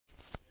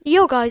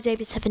Yo guys,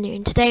 AB7 here,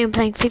 and today I'm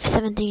playing FIFA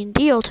 17,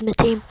 the Ultimate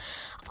Team.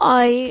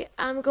 I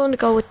am going to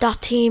go with that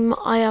team.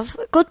 I have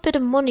a good bit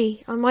of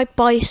money. I might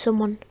buy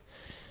someone.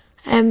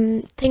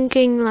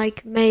 Thinking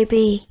like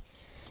maybe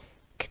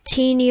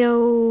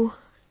Coutinho,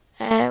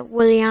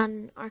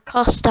 Willian or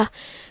Costa.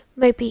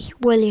 Maybe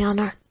Willian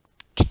or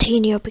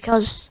Coutinho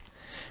because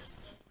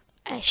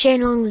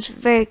Shane Long was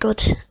very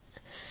good.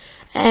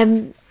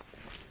 But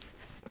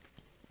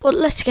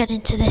let's get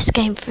into this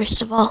game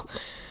first of all.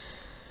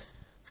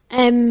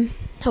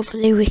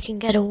 Hopefully we can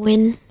get a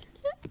win.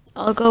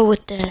 I'll go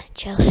with the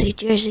Chelsea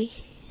jersey.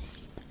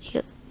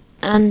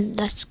 And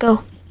let's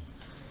go.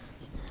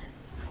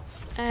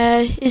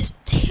 El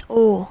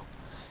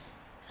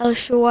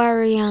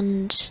Shawari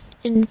and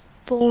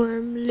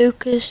Inform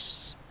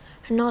Lucas.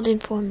 Or not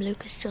Inform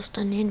Lucas, just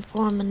an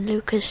Inform and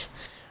Lucas.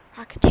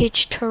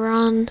 Rakitic,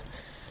 Turan,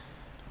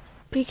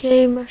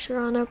 PK,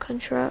 Mascherano,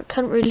 Contra.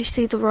 Can't really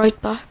see the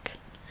right back.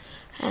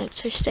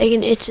 So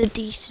Stegen, it's a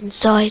decent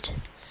side.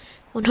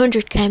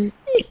 100k.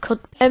 It could.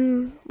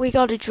 We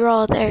got a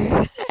draw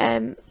there.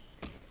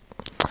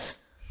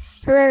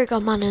 Herrera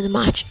got man of the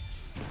match.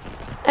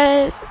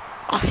 I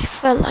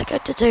felt like I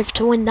deserved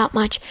to win that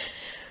match.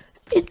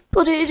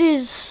 But it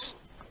is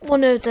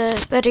one of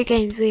the better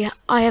games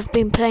I have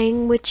been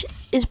playing, which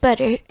is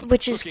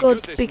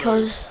good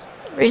because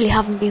I really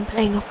haven't been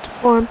playing up to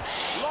form.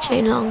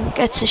 Shane Long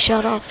gets a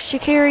shot off.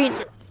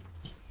 Shaqiri,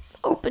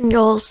 open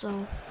goal,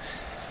 so.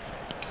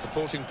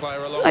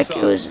 Like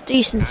it was a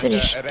decent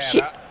finish.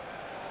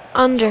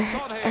 Under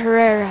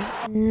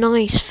Herrera,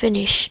 nice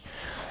finish.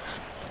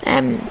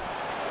 Then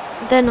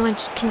I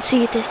can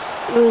see this.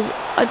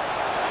 I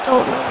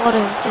don't know what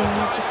I was doing.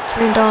 I just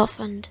turned off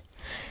and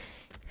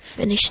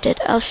finished it.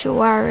 El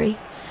Shawari.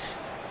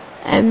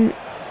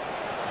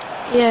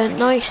 Yeah,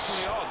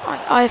 nice.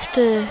 I have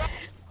to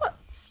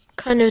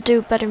kind of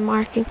do better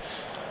marking.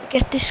 I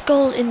get this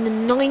goal in the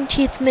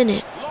 90th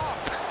minute.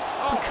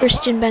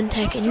 Christian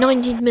Benteke in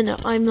 19th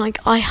minute. I'm like,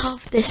 I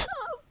have this,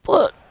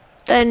 but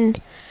then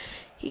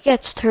he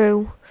gets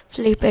through.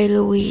 Felipe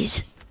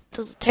Luis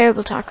does a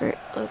terrible tackle,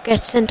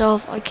 gets sent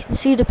off. I can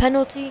see the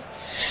penalty,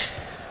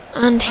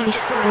 and he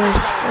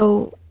scores.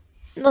 So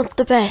not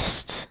the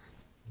best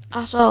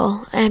at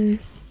all.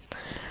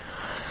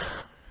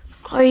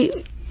 I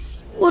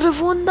would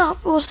have won that,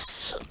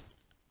 but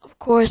of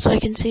course I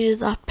conceded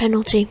that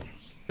penalty.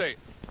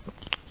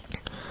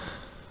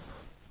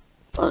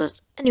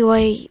 But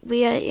anyway,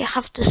 we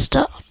have to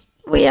stop.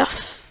 We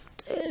have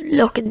to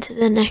look into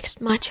the next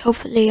match.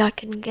 Hopefully I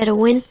can get a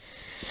win.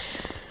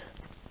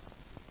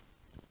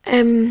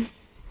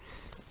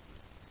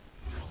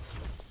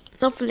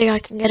 Hopefully I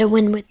can get a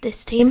win with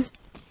this team.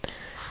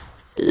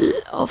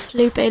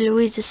 Felipe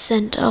Luis is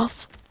sent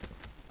off.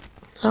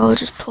 So I'll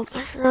just put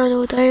my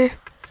Mascherano there.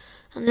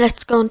 And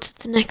let's go into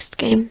the next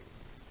game.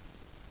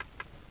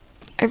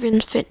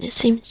 Everyone's fitness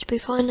seems to be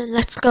fine, and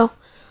let's go.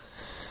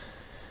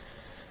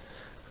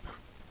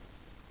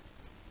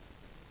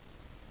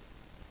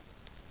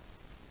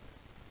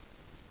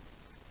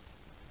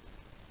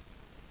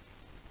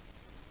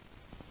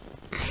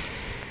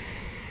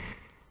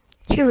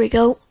 Here we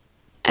go.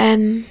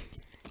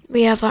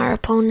 We have our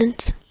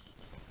opponent.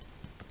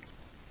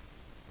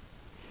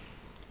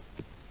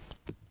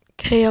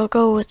 Okay, I'll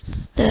go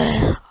with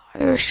the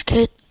Irish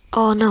kid.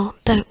 Oh no,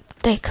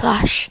 they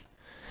clash.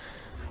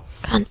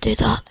 Can't do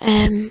that.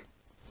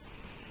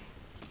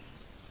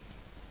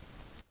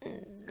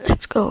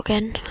 Let's go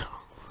again.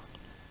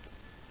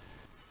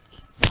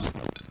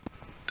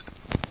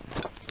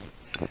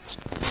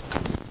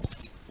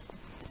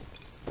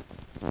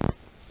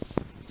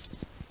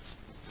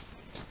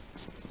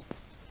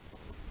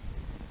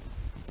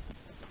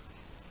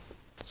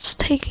 It's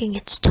taking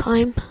its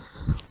time.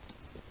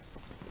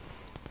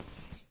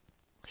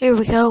 Here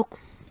we go.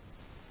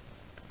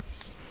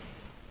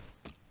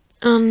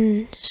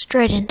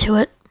 Straight into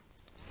it.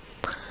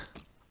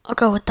 I'll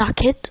go with that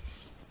kid.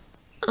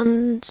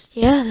 And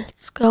yeah,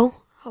 let's go.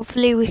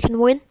 Hopefully we can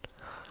win.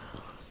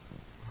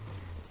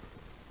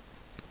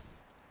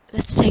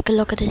 Let's take a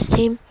look at his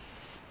team.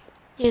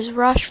 Here's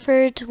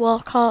Rashford,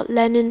 Walcott,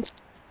 Lennon,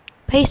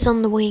 pace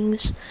on the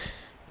wings,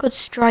 good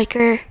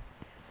striker.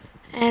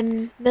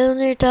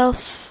 Milner,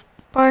 Delph,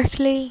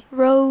 Barkley,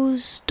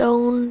 Rose,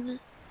 Stone,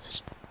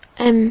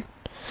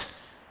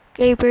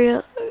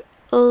 Gabriel,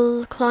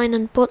 Klein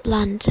and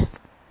Butland.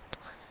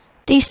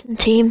 Decent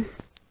team.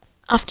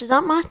 After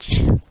that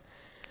match,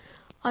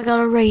 I got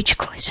a rage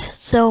quit,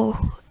 so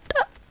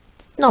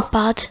not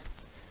bad.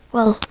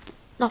 Well,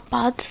 not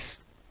bad,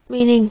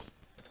 meaning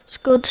it's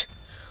good.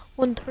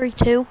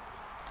 132.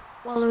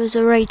 Well, it was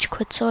a rage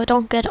quit, so I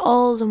don't get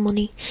all the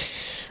money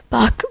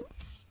back.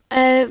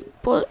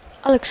 But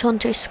Alex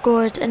Hunter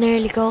scored an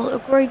early goal, a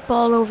great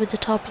ball over the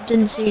top. You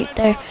didn't see it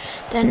there.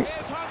 Then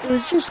it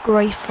was just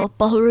great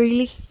football,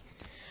 really.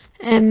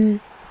 Shane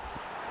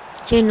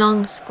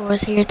Long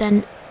scores here.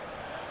 Then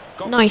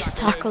nice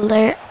tackle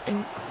there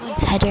and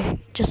nice header.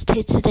 Just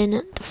hits it in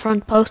at the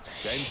front post.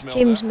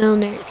 James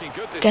Milner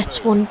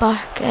gets one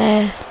back.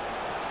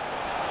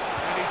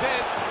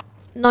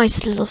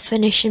 nice little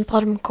finish in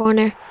bottom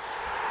corner.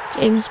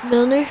 James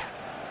Milner.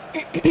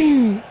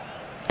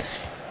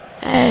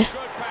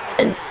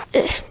 And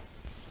it's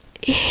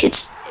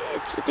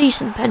a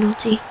decent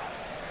penalty.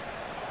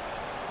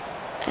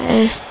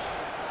 He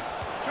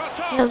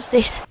has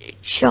this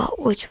shot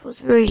which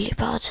was really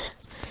bad.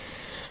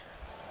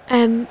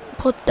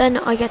 But then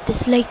I get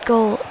this late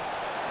goal.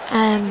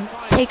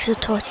 Takes a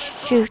touch,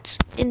 shoots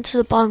into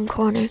the bottom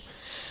corner.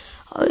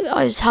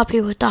 I was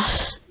happy with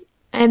that.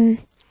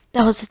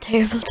 That was a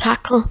terrible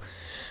tackle.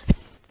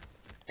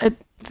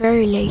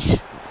 Very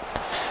late.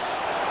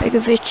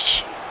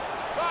 Begovic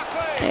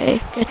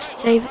gets a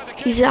save.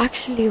 He's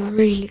actually a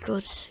really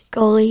good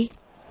goalie.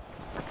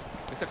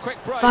 It's a quick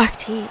In break.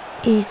 fact, he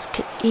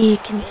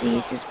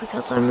concedes is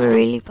because I'm a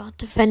really bad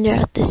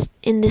defender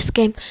in this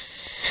game.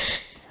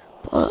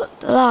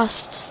 But the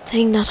last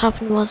thing that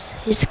happened was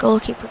his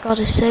goalkeeper got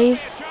a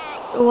save.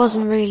 It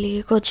wasn't really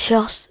a good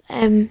shot,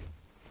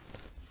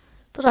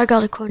 but I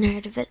got a corner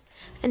out of it.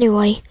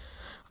 Anyway,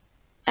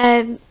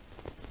 1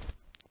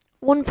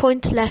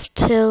 point left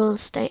till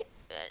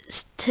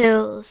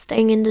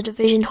staying in the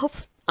division.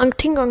 I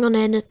think I'm gonna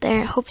end it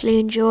there. Hopefully you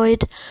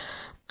enjoyed,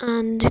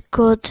 and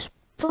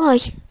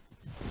goodbye.